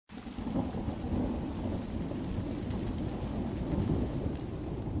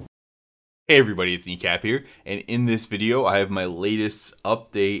Hey everybody, it's Kneecap here, and in this video I have my latest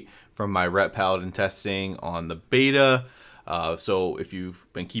update from my Ret Paladin testing on the beta. So if you've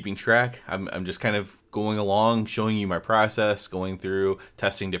been keeping track, I'm just kind of going along, showing you my process, going through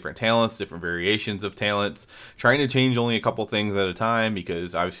testing different talents, different variations of talents, trying to change only a couple things at a time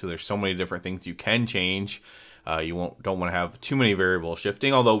because obviously there's so many different things you can change. You don't want to have too many variables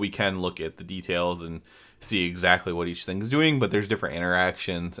shifting, although we can look at the details and see exactly what each thing is doing, but there's different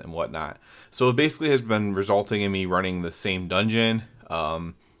interactions and whatnot. So it basically has been resulting in me running the same dungeon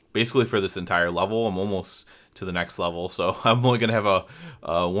basically for this entire level. I'm almost to the next level, so I'm only gonna have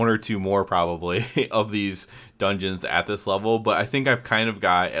a one or two more probably of these dungeons at this level, but I think I've kind of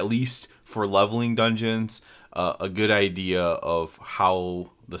got, at least for leveling dungeons, a good idea of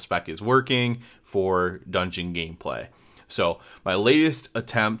how the spec is working for dungeon gameplay. So my latest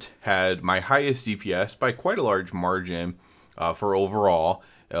attempt had my highest DPS by quite a large margin for overall.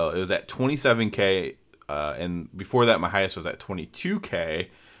 It was at 27k, and before that my highest was at 22k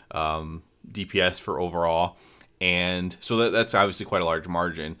DPS for overall. And so that's obviously quite a large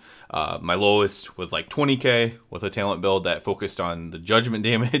margin. My lowest was like 20k with a talent build that focused on the judgment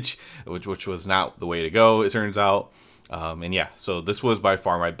damage, which was not the way to go, it turns out. And yeah, so this was by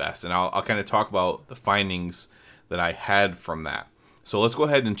far my best, and I'll kind of talk about the findings that I had from that. So let's go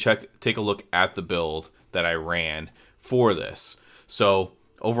ahead and take a look at the build that I ran for this. So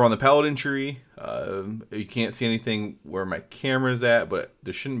over on the Paladin tree, you can't see anything where my camera's at, but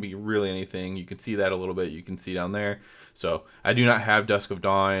there shouldn't be really anything. You can see that a little bit. You can see down there. So I do not have Dusk of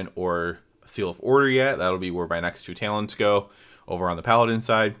Dawn or Seal of Order yet. That'll be where my next two talents go over on the Paladin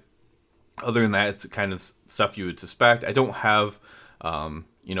side. Other than that, it's the kind of stuff you would suspect. I don't have,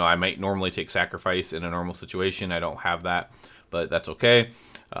 you know, I might normally take Sacrifice in a normal situation. I don't have that, but that's okay.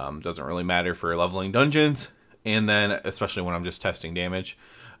 Doesn't really matter for leveling dungeons. And then, especially when I'm just testing damage.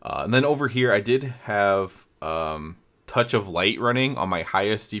 And then over here, I did have Touch of Light running on my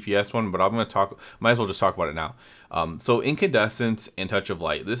highest DPS one, but I'm going to might as well just talk about it now. So Incandescence and Touch of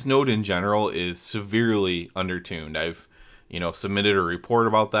Light, this node in general is severely undertuned. I've, you know, submitted a report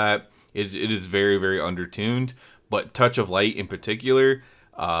about that. It is very, very undertuned, but Touch of Light in particular,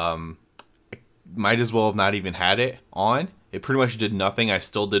 I might as well have not even had it on. It pretty much did nothing. I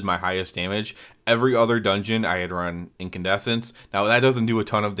still did my highest damage. Every other dungeon I had run Incandescence. Now that doesn't do a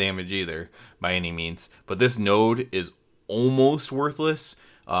ton of damage either by any means, but this node is almost worthless.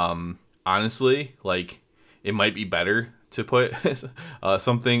 Honestly, like, it might be better to put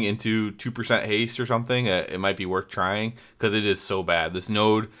something into 2% haste or something. It might be worth trying because it is so bad. This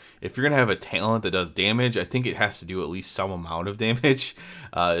node, if you're gonna have a talent that does damage, I think it has to do at least some amount of damage.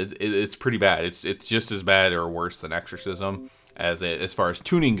 It's pretty bad. It's just as bad or worse than Exorcism as far as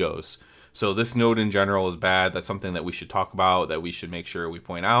tuning goes. So this node in general is bad. That's something that we should talk about, that we should make sure we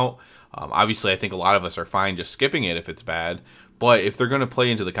point out. Obviously, I think a lot of us are fine just skipping it if it's bad. But if they're going to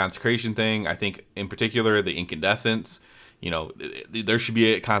play into the consecration thing, I think in particular the Incandescence, you know, there should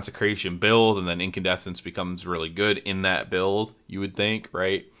be a consecration build, and then Incandescence becomes really good in that build, you would think,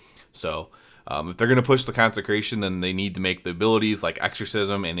 right? So if they're going to push the consecration, then they need to make the abilities like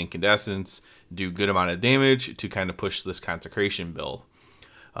Exorcism and Incandescence do good amount of damage to kind of push this consecration build.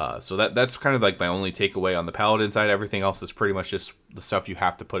 So that's kind of like my only takeaway on the Paladin side. Everything else is pretty much just the stuff you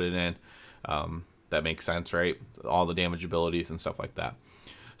have to put it in. That makes sense, right? All the damage abilities and stuff like that.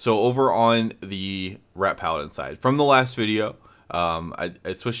 So over on the Ret Paladin side, from the last video,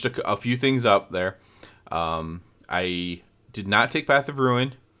 I switched a few things up there. I did not take Path of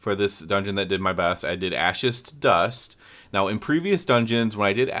Ruin for this dungeon that did my best. I did Ashes to Dust. Now, in previous dungeons, when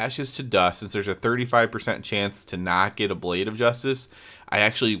I did Ashes to Dust, since there's a 35% chance to not get a Blade of Justice, I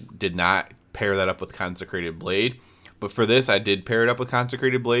actually did not pair that up with Consecrated Blade. But for this, I did pair it up with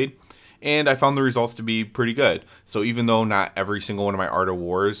Consecrated Blade, and I found the results to be pretty good. So even though not every single one of my Art of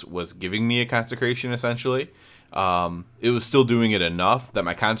Wars was giving me a Consecration, essentially, it was still doing it enough that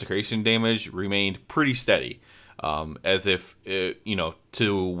my Consecration damage remained pretty steady. As if, you know,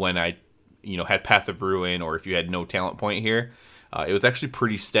 to when I, you know, had Path of Ruin, or if you had no talent point here, it was actually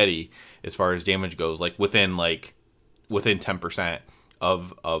pretty steady as far as damage goes, like within 10%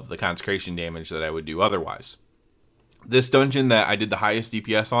 of the consecration damage that I would do otherwise. This dungeon that I did the highest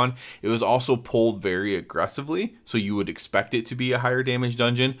DPS on, it was also pulled very aggressively, so you would expect it to be a higher damage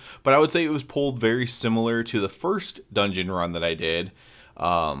dungeon, but I would say it was pulled very similar to the first dungeon run that I did.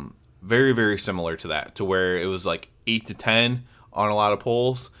 Very, very similar to that, to where it was like 8 to 10 on a lot of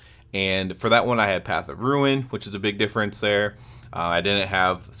pulls. And for that one, I had Path of Ruin, which is a big difference there. I didn't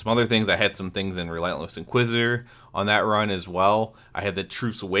have some other things. I had some things in Relentless Inquisitor on that run as well. I had the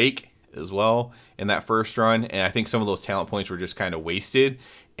Truce Awake as well in that first run, and I think some of those talent points were just kind of wasted.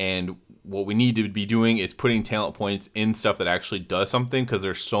 And what we need to be doing is putting talent points in stuff that actually does something, because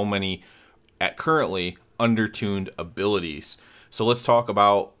there's so many at currently undertuned abilities. So let's talk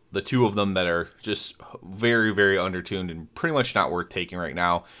about the two of them that are just very, very undertuned and pretty much not worth taking right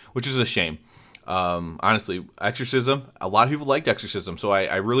now, which is a shame. Honestly, Exorcism, a lot of people liked Exorcism, so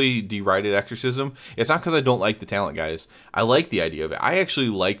I really derided Exorcism. It's not because I don't like the talent, guys. I like the idea of it. I actually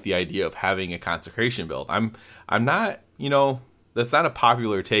like the idea of having a consecration build. I'm not, you know, that's not a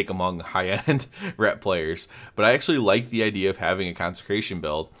popular take among high-end rep players, but I actually like the idea of having a consecration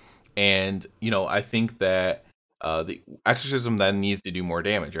build. And, you know, I think that the Exorcism then needs to do more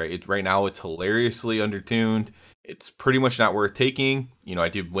damage, right? Right now it's hilariously undertuned. It's pretty much not worth taking. You know, I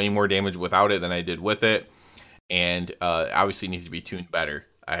did way more damage without it than I did with it. And obviously it needs to be tuned better.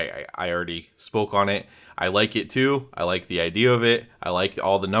 I already spoke on it. I like it too. I like the idea of it. I like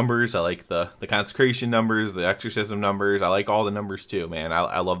all the numbers. I like the consecration numbers, the exorcism numbers. I like all the numbers too, man.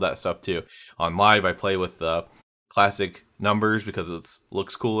 I love that stuff too. On live, I play with the classic numbers because it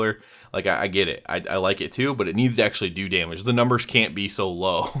looks cooler. Like, I get it. I like it too, but it needs to actually do damage. The numbers can't be so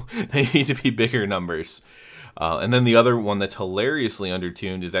low. They need to be bigger numbers. And then the other one that's hilariously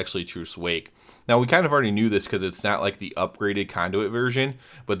undertuned is actually Truce Wake. Now, we kind of already knew this because it's not like the upgraded Conduit version,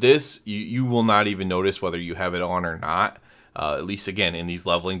 but this, you will not even notice whether you have it on or not. At least, again, in these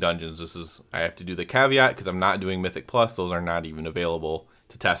leveling dungeons, this is, I have to do the caveat because I'm not doing Mythic Plus. Those are not even available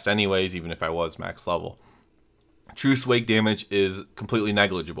to test anyways, even if I was max level. Truce Wake damage is completely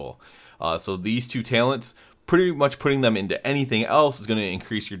negligible. So these two talents, pretty much putting them into anything else is going to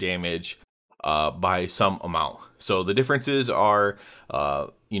increase your damage by some amount. So the differences are,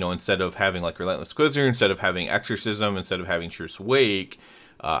 you know, instead of having like Relentless Quizzer, instead of having Exorcism, instead of having Truce Wake,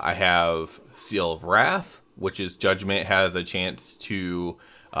 I have Seal of Wrath, which is Judgment, has a chance to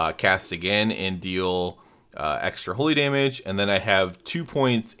cast again and deal extra holy damage. And then I have 2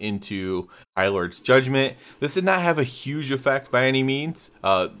 points into High Lord's Judgment. This did not have a huge effect by any means.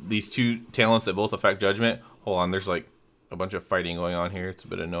 These two talents that both affect Judgment. Hold on, there's like a bunch of fighting going on here. It's a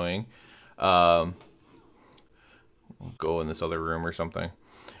bit annoying. We'll go in this other room or something.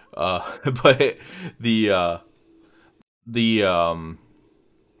 But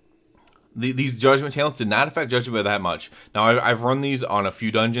these Judgment talents did not affect Judgment by that much. Now, I've run these on a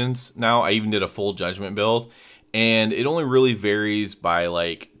few dungeons now. I even did a full Judgment build, and it only really varies by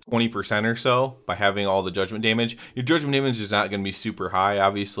like 20% or so by having all the Judgment damage. Your Judgment damage is not going to be super high,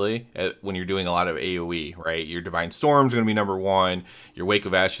 obviously, when you're doing a lot of AoE, right? Your Divine Storm is going to be number one. Your Wake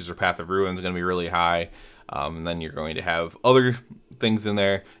of Ashes or Path of Ruin is going to be really high. And then you're going to have other things in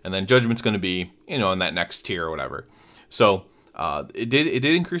there. And then Judgment's going to be, you know, in that next tier or whatever. So it did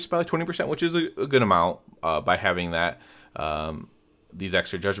increase by 20%, which is a good amount by having that. These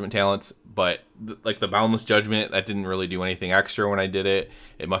extra Judgment talents, but like the Boundless Judgment, that didn't really do anything extra when I did it.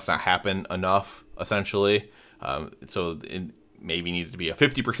 It must not happen enough, essentially. So it maybe needs to be a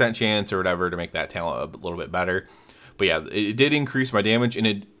 50% chance or whatever to make that talent a little bit better. But yeah, it did increase my damage,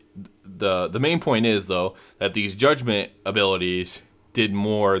 and the main point is though that these Judgment abilities did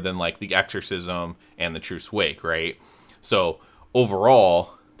more than like the Exorcism and the Truce Wake, right? So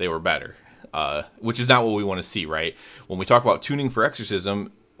overall, they were better. Which is not what we want to see, right? When we talk about tuning for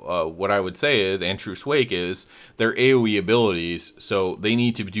Exorcism, what I would say is, and Truce Wake is, they're AoE abilities, so they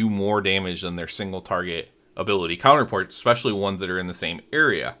need to do more damage than their single target ability counterparts, especially ones that are in the same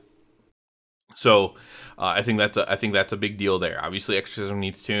area. So I think that's a big deal there. Obviously, Exorcism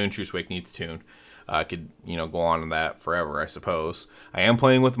needs tune, Truce Wake needs tune. I could, you know, go on that forever, I suppose. I am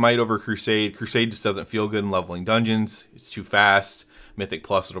playing with Might over Crusade. Crusade just doesn't feel good in leveling dungeons. It's too fast. Mythic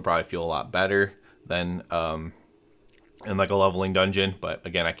Plus, it'll probably feel a lot better than in like a leveling dungeon, but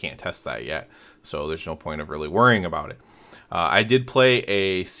again, I can't test that yet, so there's no point of really worrying about it. I did play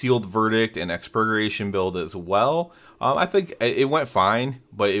a Sealed Verdict and Expurgation build as well. I think it went fine,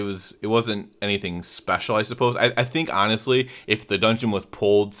 but it wasn't anything special, I suppose. I think honestly, if the dungeon was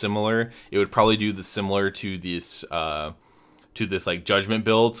pulled similar, it would probably do the similar to this like Judgment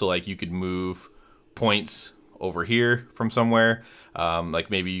build. So like you could move points over here from somewhere.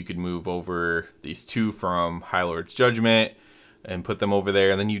 Like maybe you could move over these two from High Lord's Judgment and put them over there,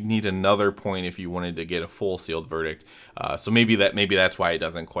 and then you'd need another point if you wanted to get a full Sealed Verdict. So maybe that's why it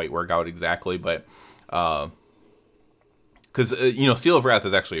doesn't quite work out exactly, but because you know, Seal of Wrath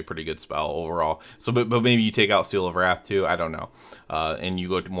is actually a pretty good spell overall. So but maybe you take out Seal of Wrath too, I don't know, and you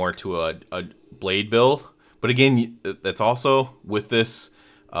go more to a blade build. But again, that's also with this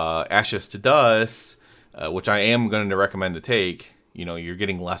Ashes to Dust, which I am going to recommend to take. You know, you're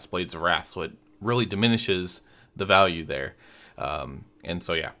getting less Blades of Wrath, so it really diminishes the value there. And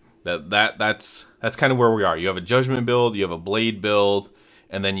so yeah, That's kind of where we are. You have a Judgment build, you have a Blade build,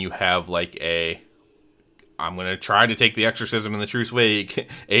 and then you have like a I'm going to try to take the Exorcism and the Truce Wake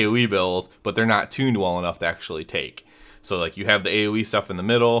AoE build, but they're not tuned well enough to actually take. So like you have the AoE stuff in the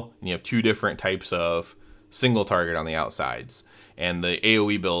middle, and you have two different types of single target on the outsides. And the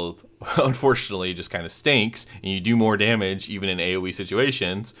AoE build, unfortunately, just kind of stinks, and you do more damage even in AoE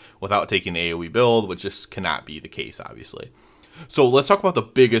situations without taking the AoE build, which just cannot be the case, obviously. So let's talk about the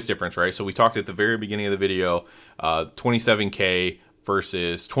biggest difference, right? So we talked at the very beginning of the video, 27k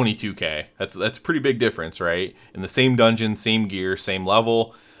versus 22k. That's a pretty big difference, right? In the same dungeon, same gear, same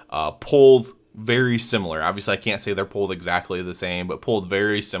level, pulled very similar. Obviously, I can't say they're pulled exactly the same, but pulled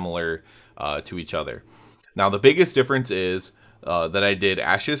very similar to each other. Now, the biggest difference is that I did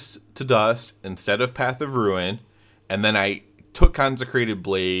Ashes to Dust instead of Path of Ruin, and then I took Consecrated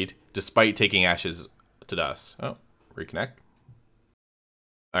Blade despite taking Ashes to Dust. Oh, reconnect.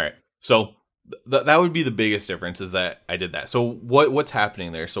 All right, so that would be the biggest difference, is that I did that. So what's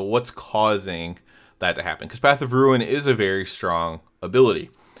happening there? So what's causing that to happen? Because Path of Ruin is a very strong ability.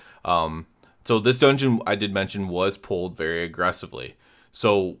 So this dungeon, I did mention, was pulled very aggressively.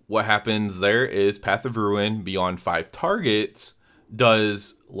 So what happens there is Path of Ruin beyond 5 targets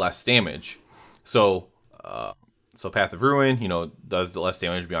does less damage. So Path of Ruin, does less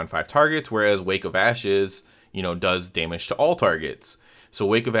damage beyond 5 targets, whereas Wake of Ashes, does damage to all targets. So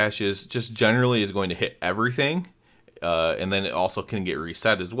Wake of Ashes just generally is going to hit everything, and then it also can get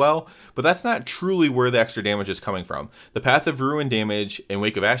reset as well. But that's not truly where the extra damage is coming from. The Path of Ruin damage and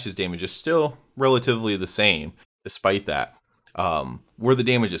Wake of Ashes damage is still relatively the same, despite that. Where the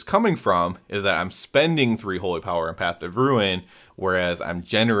damage is coming from is that I'm spending 3 Holy Power in Path of Ruin, whereas I'm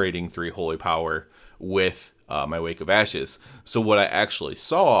generating 3 Holy Power with my Wake of Ashes. So what I actually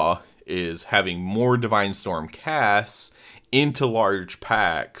saw is having more Divine Storm casts into large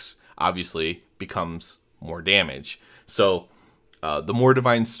packs obviously becomes more damage. So the more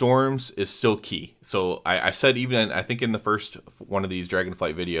Divine Storms is still key. So I said, even I think in the first one of these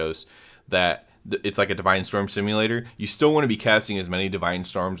Dragonflight videos, that it's like a Divine Storm simulator. You still want to be casting as many Divine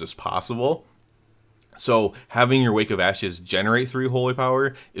Storms as possible. So having your Wake of Ashes generate 3 Holy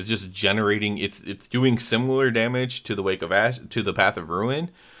Power is just generating, it's doing similar damage to the Wake of Ash, to the Path of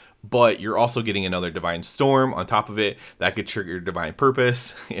Ruin, but you're also getting another Divine Storm on top of it that could trigger Divine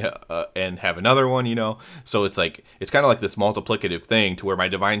Purpose and have another one, So it's kind of like this multiplicative thing, to where my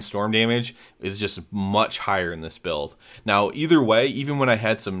Divine Storm damage is just much higher in this build. Now, either way, even when I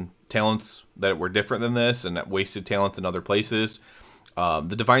had some talents that were different than this and that wasted talents in other places,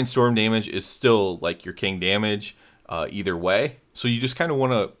 the Divine Storm damage is still like your king damage either way. So you just kind of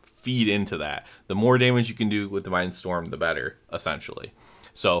want to feed into that. The more damage you can do with Divine Storm, the better, essentially.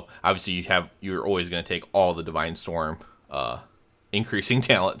 So obviously you're always going to take all the Divine Storm increasing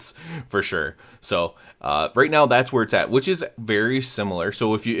talents for sure. So right now that's where it's at, which is very similar.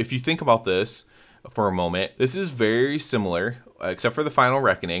 So if you think about this for a moment, this is very similar, except for the Final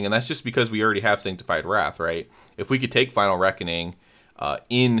Reckoning, and that's just because we already have Sanctified Wrath, right? If we could take Final Reckoning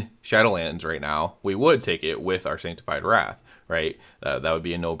in Shadowlands right now, we would take it with our Sanctified Wrath, right? That would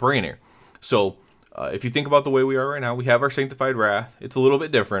be a no-brainer. So if you think about the way we are right now, we have our Sanctified Wrath. It's a little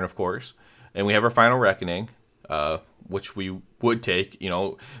bit different, of course. And we have our Final Reckoning, which we would take,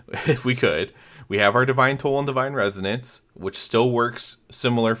 if we could. We have our Divine Toll and Divine Resonance, which still works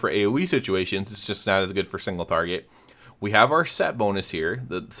similar for AoE situations. It's just not as good for single target. We have our set bonus here.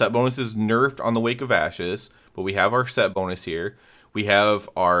 The set bonus is nerfed on the Wake of Ashes, but we have our set bonus here. We have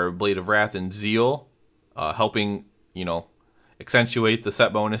our Blade of Wrath and Zeal helping, accentuate the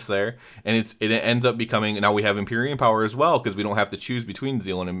set bonus there. And it ends up becoming, now we have Empyrean Power as well, because we don't have to choose between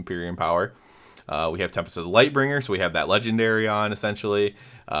Zeal and Empyrean Power. We have Tempest of the Lightbringer, so we have that legendary on, essentially.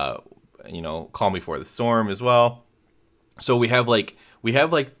 Calm Before the Storm as well. So we have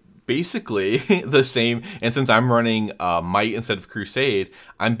basically the same, and since I'm running Might instead of Crusade,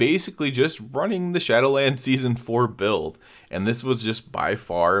 I'm basically just running the Shadowlands Season 4 build, and this was just by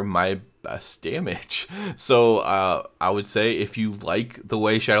far my best damage. So I would say, if you like the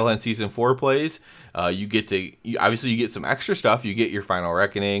way Shadowlands Season 4 plays, you get some extra stuff. You get your Final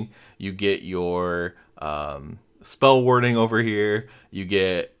Reckoning, you get your Spell Warding over here, you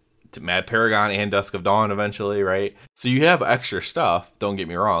get Mad Paragon and Dusk of Dawn eventually, right? So you have extra stuff, don't get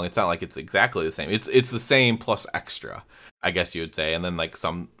me wrong. It's not like it's exactly the same. It's the same plus extra, I guess you would say. And then like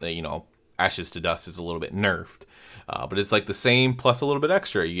some, Ashes to Dust is a little bit nerfed. But it's like the same plus a little bit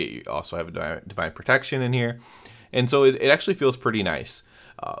extra. You also have a Divine Protection in here. And so it actually feels pretty nice.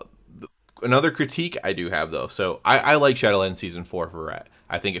 Another critique I do have, though. So I like Shadowlands Season 4 for Ret.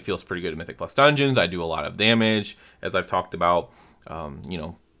 I think it feels pretty good in Mythic Plus Dungeons. I do a lot of damage, as I've talked about.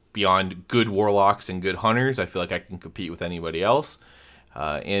 beyond good warlocks and good hunters, I feel like I can compete with anybody else.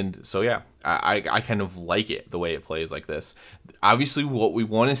 And so, yeah, I kind of like it the way it plays like this. Obviously, what we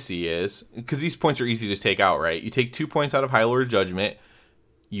want to see is, because these points are easy to take out, right? You take 2 points out of High Lord's Judgment,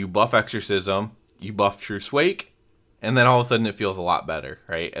 you buff Exorcism, you buff Truce Wake, and then all of a sudden it feels a lot better,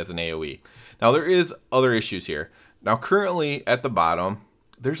 right, as an AoE. Now, there is other issues here. Now, currently at the bottom,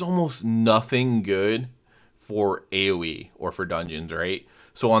 there's almost nothing good for AoE or for dungeons, right?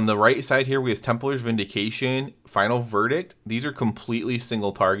 So on the right side here, we have Templar's Vindication, Final Verdict. These are completely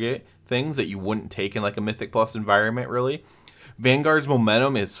single target things that you wouldn't take in like a Mythic Plus environment, really. Vanguard's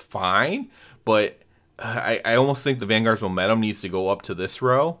Momentum is fine, but I almost think the Vanguard's Momentum needs to go up to this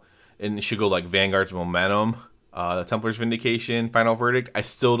row, and it should go like Vanguard's Momentum, the Templar's Vindication, Final Verdict. I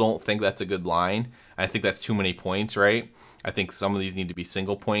still don't think that's a good line. I think that's too many points, right? I think some of these need to be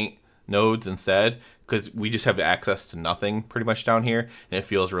single point nodes instead, because we just have access to nothing pretty much down here, and it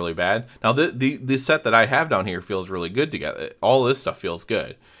feels really bad. Now, the set that I have down here feels really good together. All this stuff feels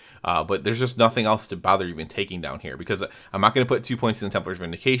good, but there's just nothing else to bother even taking down here, because I'm not going to put 2 points in the Templar's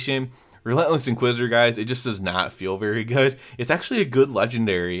Vindication. Relentless Inquisitor, guys, it just does not feel very good. It's actually a good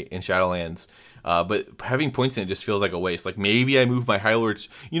legendary in Shadowlands, but having points in it just feels like a waste. Like, maybe I move my High Lord's,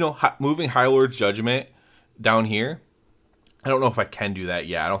 moving High Lord's Judgment down here. I don't know if I can do that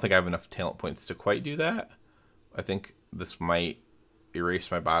yet. I don't think I have enough talent points to quite do that. I think this might erase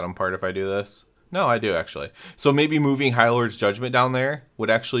my bottom part if I do this. No, I do actually. So maybe moving High Lord's Judgment down there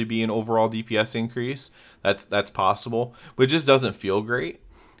would actually be an overall DPS increase. That's possible, but it just doesn't feel great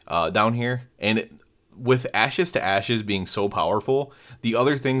down here. And with Ashes to Ashes being so powerful, the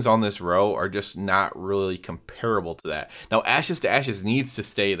other things on this row are just not really comparable to that. Now, Ashes to Ashes needs to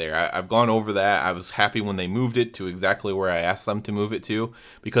stay there. I've gone over that. I was happy when they moved it to exactly where I asked them to move it to,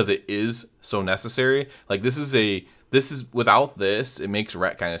 because it is so necessary. Like, this is without this, it makes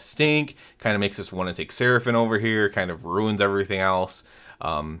Ret kind of stink, kind of makes us want to take Seraphim over here, kind of ruins everything else.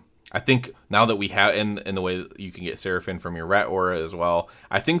 I think now that we have, in the way that you can get Seraphim from your Ret aura as well,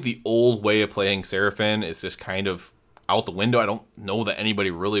 I think the old way of playing Seraphim is just kind of out the window. I don't know that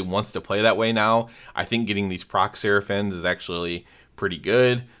anybody really wants to play that way now. I think getting these proc Seraphims is actually pretty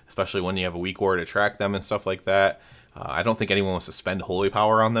good, especially when you have a weak aura to track them and stuff like that. I don't think anyone wants to spend holy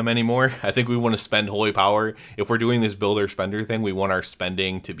power on them anymore. I think we want to spend holy power. If we're doing this builder spender thing, we want our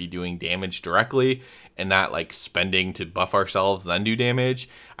spending to be doing damage directly and not like spending to buff ourselves then do damage.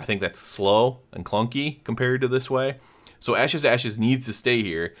 I think that's slow and clunky compared to this way. So Ashes to Ashes needs to stay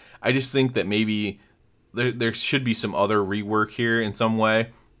here. I just think that maybe there should be some other rework here in some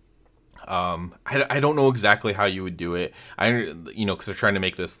way. I don't know exactly how you would do it. Because they're trying to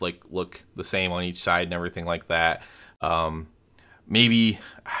make this like look the same on each side and everything like that. Maybe,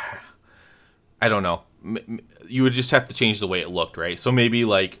 I don't know. You would just have to change the way it looked, right? So maybe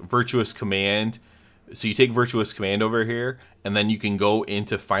like Virtuous Command. So you take Virtuous Command over here, and then you can go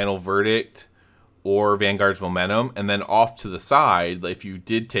into Final Verdict or Vanguard's Momentum, and then off to the side, if you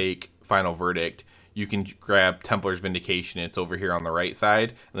did take Final Verdict, you can grab Templar's Vindication. It's over here on the right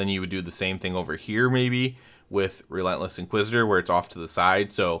side, and then you would do the same thing over here maybe with Relentless Inquisitor, where it's off to the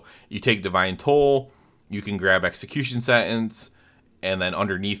side. So you take Divine Toll, you can grab Execution Sentence, and then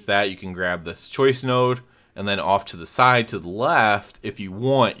underneath that you can grab this Choice Node, and then off to the side to the left, if you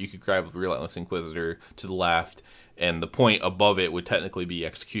want, you could grab Relentless Inquisitor to the left, and the point above it would technically be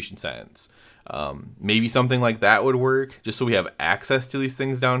Execution Sentence. Maybe something like that would work, just so we have access to these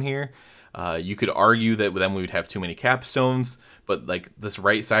things down here. You could argue that then we would have too many capstones, but like this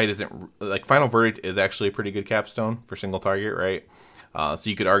right side isn't, like Final Verdict is actually a pretty good capstone for single target, right? So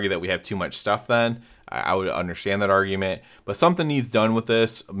you could argue that we have too much stuff then. I would understand that argument, but something needs done with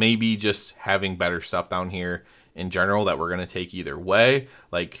this. Maybe just having better stuff down here in general that we're going to take either way.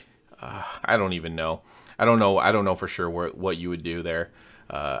 Like, I don't even know. I don't know for sure what you would do there.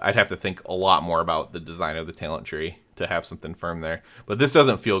 I'd have to think a lot more about the design of the talent tree to have something firm there. But this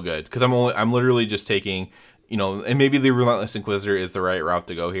doesn't feel good because I'm literally just taking, and maybe the Relentless Inquisitor is the right route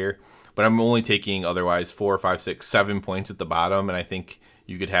to go here, but I'm only taking otherwise 4, 5, 6, 7 points at the bottom, and I think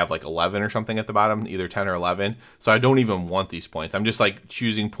you could have like 11 or something at the bottom, either 10 or 11. So I don't even want these points. I'm just like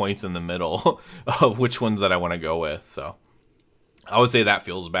choosing points in the middle of which ones that I want to go with. So I would say that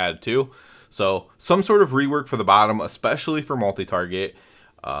feels bad too. So some sort of rework for the bottom, especially for multi-target.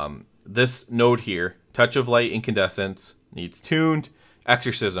 This node here, Touch of Light Incandescence, needs tuned.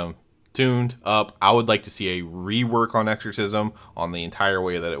 Exorcism, tuned up. I would like to see a rework on Exorcism on the entire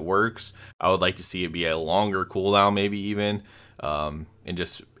way that it works. I would like to see it be a longer cooldown, maybe even. And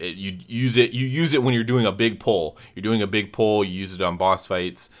just you use it when you're doing a big pull. You're doing a big pull, you use it on boss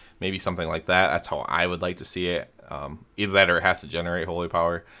fights, maybe something like that. That's how I would like to see it. Either that or it has to generate holy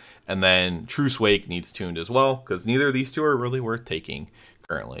power. And then Truce Wake needs tuned as well, because neither of these two are really worth taking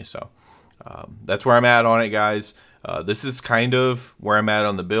currently. So that's where I'm at on it, guys. This is kind of where I'm at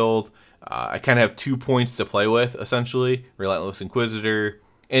on the build. I kind of have 2 points to play with, essentially. Relentless Inquisitor.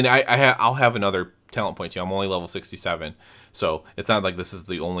 And I'll have another talent point too. I'm only level 67. So it's not like this is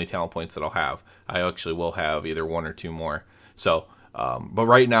the only talent points that I'll have. I actually will have either 1 or 2 more. So, but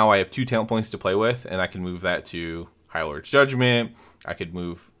right now I have 2 talent points to play with, and I can move that to High Lord's Judgment. I could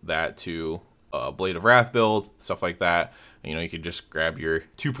move that to Blade of Wrath build, stuff like that. You know, you could just grab your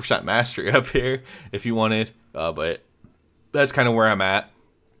 2% mastery up here if you wanted. But that's kind of where I'm at.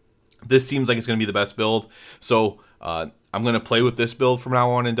 This seems like it's going to be the best build. So I'm going to play with this build from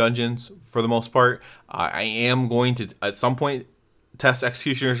now on in dungeons for the most part. I am going to, at some point, test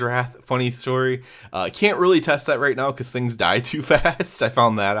Executioner's Wrath. Funny story. Can't really test that right now because things die too fast. I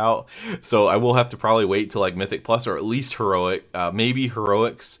found that out. So I will have to probably wait till like Mythic Plus or at least Heroic. Maybe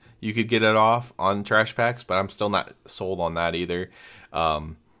Heroics you could get it off on trash packs, but I'm still not sold on that either.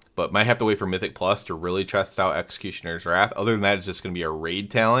 But might have to wait for Mythic Plus to really test out Executioner's Wrath. Other than that, it's just going to be a raid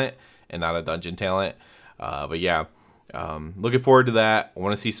talent and not a dungeon talent. But yeah, looking forward to that. I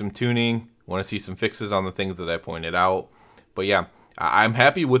want to see some tuning. I want to see some fixes on the things that I pointed out. But yeah, I'm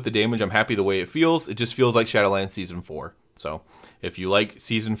happy with the damage. I'm happy the way it feels. It just feels like Shadowlands Season 4. So if you like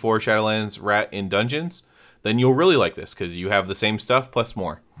Season 4 Shadowlands Rat in dungeons, then you'll really like this because you have the same stuff plus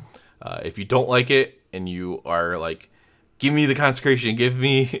more. If you don't like it and you are like, give me the consecration, give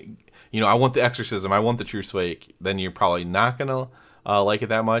me, you know, I want the exorcism, I want the Truce Wake, then you're probably not gonna like it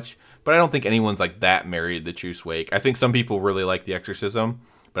that much. But I don't think anyone's like that married to the Truce Wake. I think some people really like the exorcism,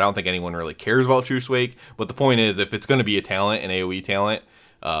 but I don't think anyone really cares about Truce Wake. But the point is, if it's going to be a talent, an AoE talent,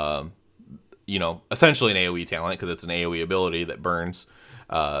 you know, essentially an AoE talent, because it's an AoE ability that burns,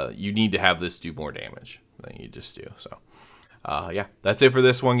 you need to have this do more damage than you just do. So, yeah, that's it for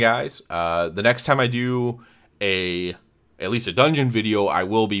this one, guys. The next time I do at least a dungeon video, I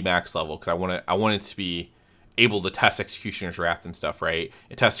will be max level, because I want it to be able to test Executioner's Wrath and stuff, right?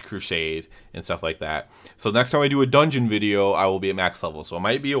 And test Crusade and stuff like that. So next time I do a dungeon video, I will be at max level. So it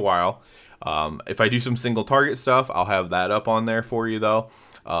might be a while. If I do some single target stuff, I'll have that up on there for you though.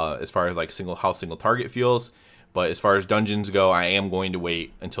 As far as like how single target feels. But as far as dungeons go, I am going to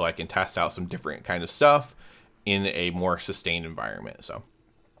wait until I can test out some different kind of stuff in a more sustained environment. So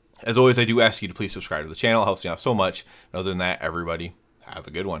as always, I do ask you to please subscribe to the channel. It helps me out so much. And other than that, everybody, have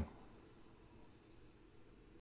a good one.